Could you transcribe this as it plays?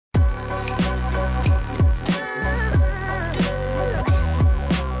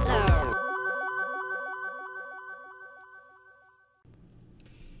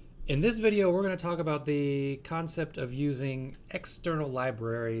In this video, we're going to talk about the concept of using external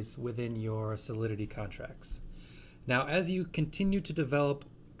libraries within your Solidity contracts. Now, as you continue to develop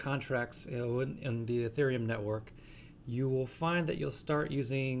contracts in the Ethereum network, you will find that you'll start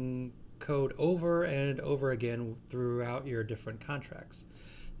using code over and over again throughout your different contracts.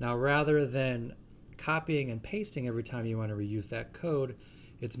 Now, rather than copying and pasting every time you want to reuse that code,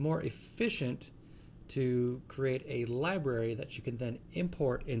 it's more efficient to create a library that you can then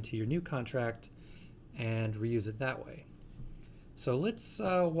import into your new contract and reuse it that way. So let's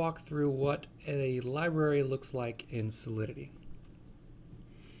walk through what a library looks like in Solidity.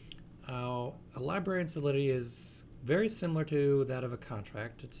 A library in Solidity is very similar to that of a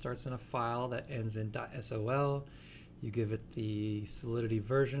contract. It starts in a file that ends in .sol. You give it the Solidity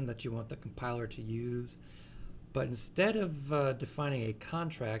version that you want the compiler to use. But instead of defining a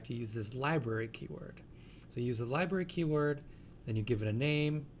contract, you use this library keyword. So you use the library keyword, then you give it a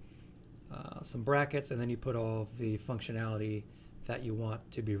name, some brackets, and then you put all of the functionality that you want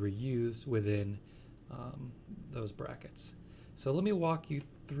to be reused within those brackets. So let me walk you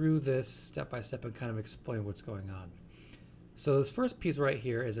through this step by step and kind of explain what's going on. So this first piece right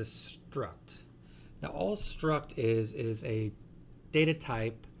here is a struct. Now all struct is a data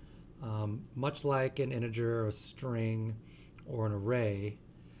type, much like an integer or a string or an array,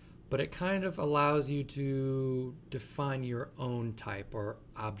 but it kind of allows you to define your own type or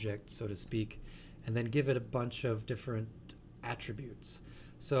object, so to speak, and then give it a bunch of different attributes.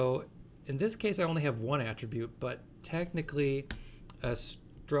 So in this case, I only have one attribute, but technically a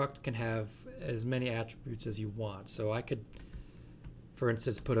struct can have as many attributes as you want. So I could, for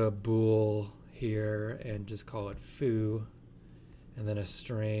instance, put a bool here and just call it foo, and then a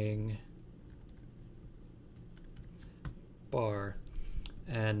string bar,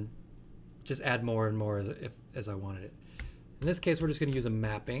 and just add more and more as I wanted it. In this case, we're just going to use a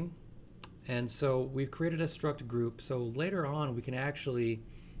mapping. And so we've created a struct group. So later on, we can actually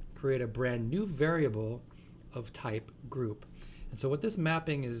create a brand new variable of type group. And so what this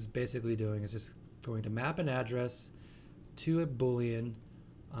mapping is basically doing is just going to map an address to a Boolean,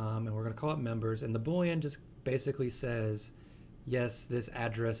 and we're going to call it members. And the Boolean just basically says, yes, this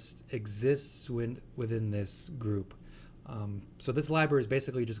address exists within this group. So this library is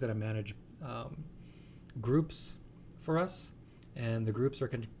basically just going to manage groups for us, and the groups are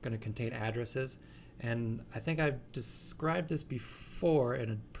going to contain addresses. And I think I've described this before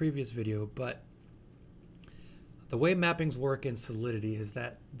in a previous video, but the way mappings work in Solidity is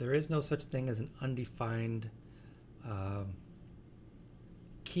that there is no such thing as an undefined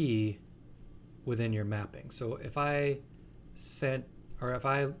key within your mapping. So if I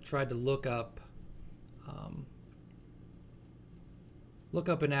tried to look up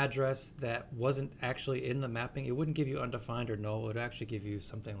an address that wasn't actually in the mapping, it wouldn't give you undefined or null. It would actually give you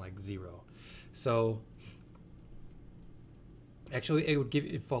something like 0. So actually it would give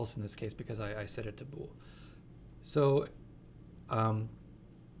it false in this case because I set it to bool. So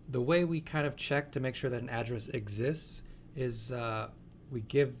the way we kind of check to make sure that an address exists is we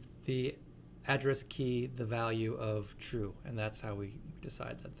give the address key the value of true, and that's how we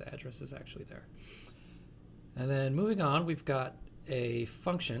decide that the address is actually there. And then moving on, we've got a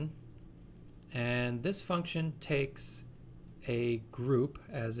function, and this function takes a group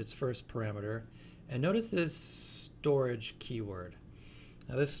as its first parameter, and notice this storage keyword.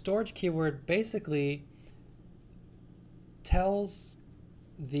 Now this storage keyword basically tells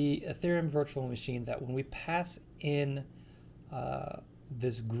the Ethereum virtual machine that when we pass in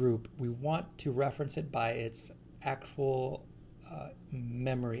this group, we want to reference it by its actual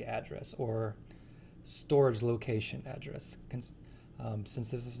memory address or storage location address. Since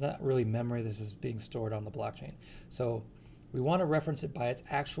this is not really memory, this is being stored on the blockchain. So we want to reference it by its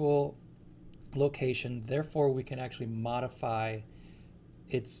actual location. Therefore, we can actually modify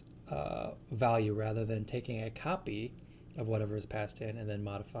its value rather than taking a copy of whatever is passed in and then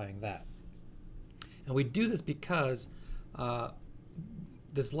modifying that. And we do this because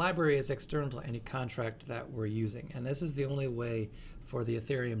this library is external to any contract that we're using. And this is the only way for the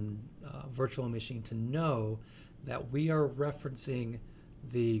Ethereum virtual machine to know that we are referencing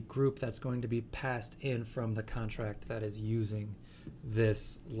the group that's going to be passed in from the contract that is using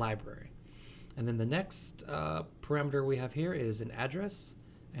this library. And then the next parameter we have here is an address,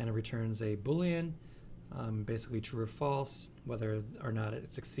 and it returns a Boolean, basically true or false, whether or not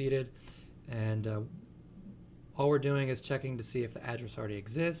it succeeded. And all we're doing is checking to see if the address already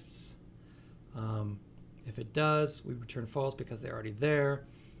exists. If it does, we return false because they're already there.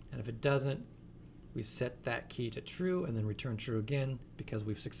 And if it doesn't, we set that key to true and then return true again because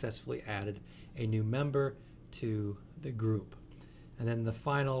we've successfully added a new member to the group. And then the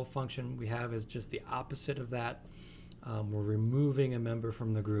final function we have is just the opposite of that. We're removing a member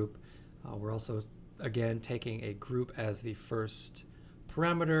from the group. We're also, again, taking a group as the first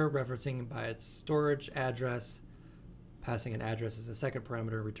parameter, referencing by its storage address, passing an address as the second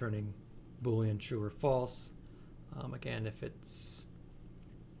parameter, returning Boolean true or false. Again,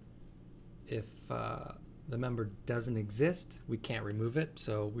 if the member doesn't exist, we can't remove it,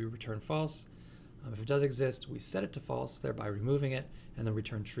 so we return false. If it does exist, we set it to false, thereby removing it, and then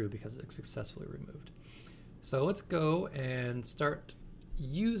return true because it's successfully removed. So let's go and start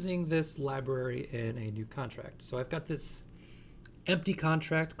using this library in a new contract. So I've got this empty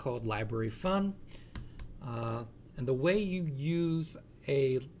contract called library fun. And the way you use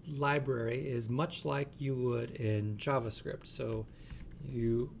a library is much like you would in JavaScript. So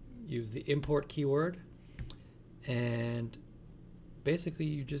you use the import keyword, and basically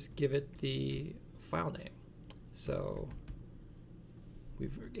you just give it the file name. So we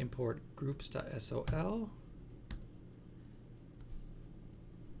import groups.sol.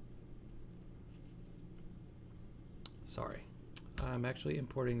 Sorry, I'm actually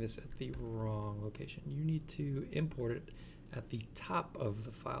importing this at the wrong location. You need to import it at the top of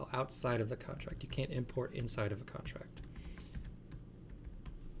the file, outside of the contract. You can't import inside of a contract.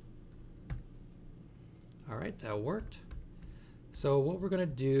 All right, that worked. So what we're going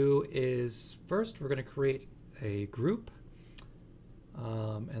to do is first we're going to create a group.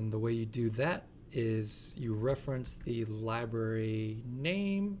 And the way you do that is you reference the library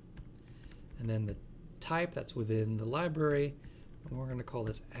name and then the type that's within the library. And we're going to call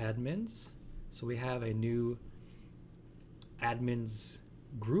this admins. So we have a new admins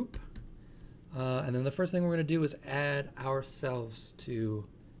group. And then the first thing we're going to do is add ourselves to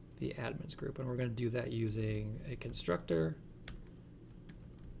the admins group. And we're going to do that using a constructor.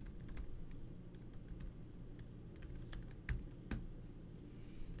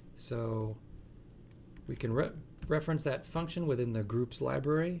 So we can reference that function within the groups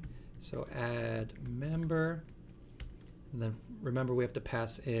library. So add member, and then remember we have to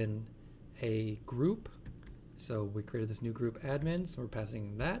pass in a group. So we created this new group admins, so we're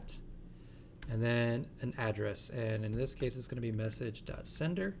passing that. And then an address, and in this case it's going to be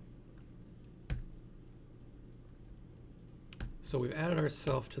message.sender. So we've added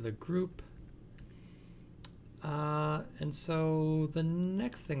ourselves to the group. And so the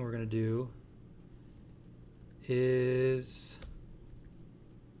next thing we're going to do is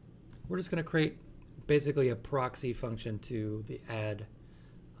we're just going to create basically a proxy function to the add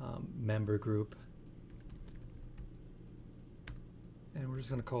member group. And we're just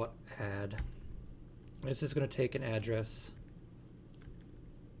going to call it add. It's just going to take an address.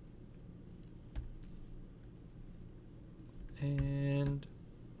 And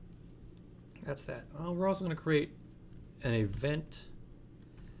that's that. We're also going to create an event.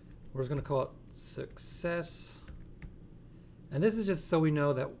 We're just going to call it success. And this is just so we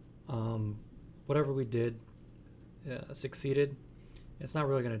know that whatever we did succeeded. It's not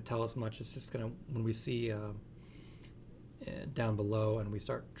really going to tell us much. It's just going to, when we see down below and we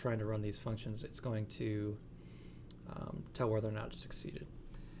start trying to run these functions, it's going to tell whether or not it succeeded.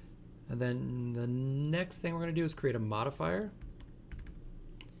 And then the next thing we're going to do is create a modifier.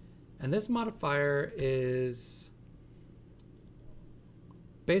 And this modifier is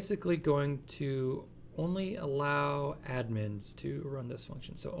basically going to only allow admins to run this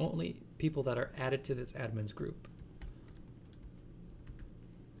function. So only people that are added to this admins group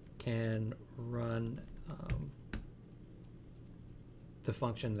can run the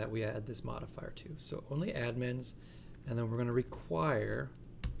function that we add this modifier to. So only admins, and then we're going to require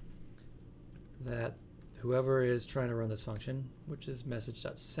that whoever is trying to run this function, which is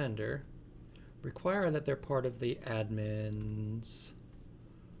message.sender, require that they're part of the admins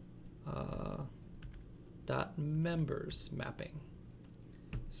 .members mapping.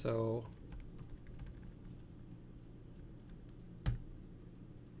 So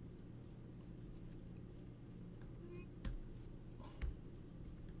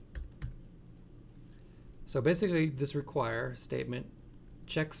basically this require statement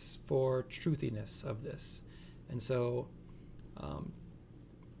checks for truthiness of this. And so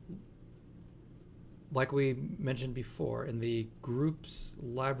like we mentioned before, in the groups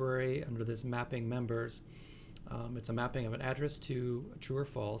library under this mapping members, it's a mapping of an address to true or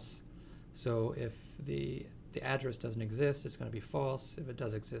false. So if the address doesn't exist, it's going to be false. If it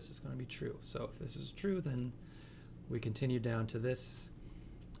does exist, it's going to be true. So if this is true, then we continue down to this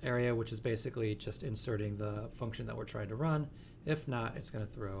area, which is basically just inserting the function that we're trying to run. If not, it's going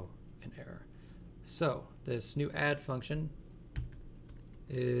to throw an error. So this new add function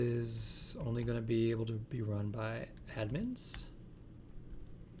is only going to be able to be run by admins.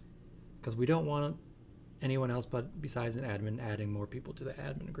 because we don't want anyone else but besides an admin adding more people to the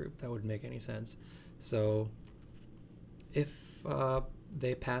admin group. That wouldn't make any sense. So if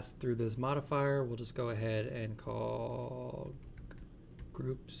they pass through this modifier, we'll just go ahead and call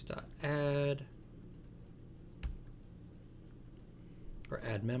groups.add or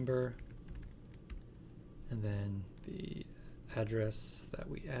add member, and then the address that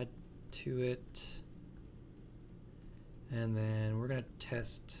we add to it, and then we're going to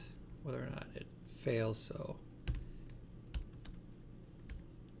test whether or not it fails. So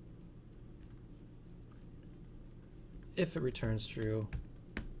if it returns true,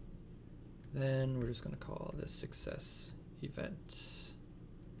 then we're just going to call this success event.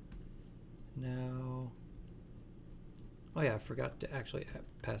 Now, oh yeah, I forgot to actually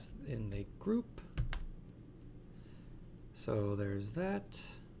pass in the group. So there's that.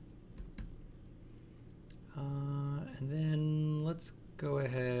 And then let's go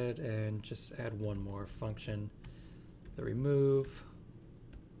ahead and just add one more function, the remove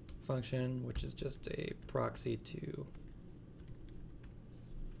function, which is just a proxy to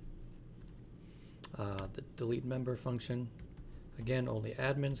the delete member function. Again, only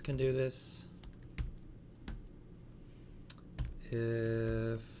admins can do this.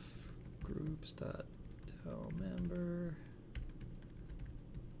 If groups.member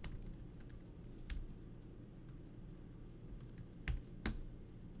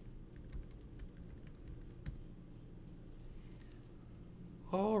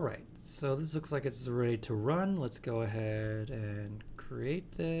all right, so this looks like it's ready to run. Let's go ahead and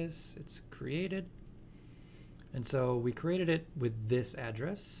create this. It's created. And so we created it with this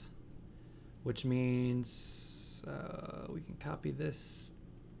address, which means we can copy this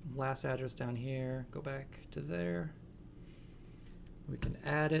last address down here, go back to there. We can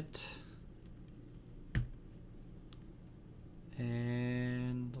add it.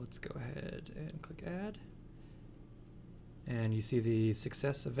 And let's go ahead and click add. And you see the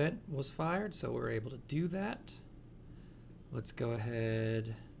success event was fired, so we're able to do that. Let's go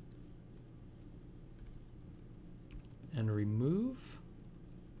ahead and remove.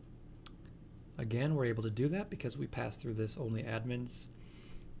 Again, we're able to do that because we passed through this only admins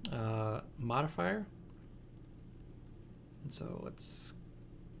modifier. And so let's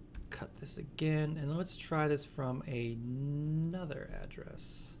cut this again, and let's try this from another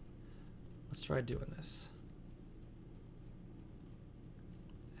address. Let's try doing this.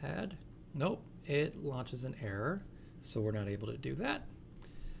 Add. Nope, it launches an error, so we're not able to do that.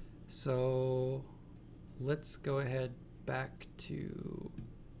 So let's go ahead back to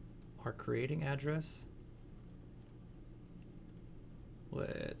our creating address.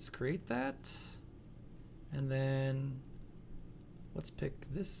 Let's create that, and then let's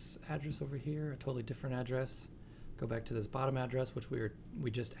pick this address over here, a totally different address. Go back to this bottom address, which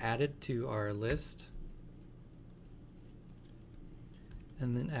we just added to our list,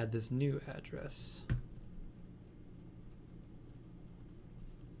 and then add this new address.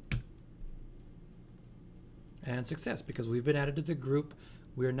 And success, because we've been added to the group,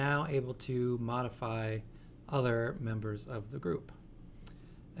 we're now able to modify other members of the group.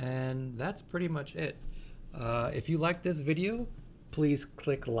 And that's pretty much it. If you like this video, please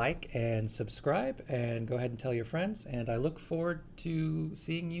click like and subscribe, and go ahead and tell your friends, and I look forward to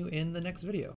seeing you in the next video.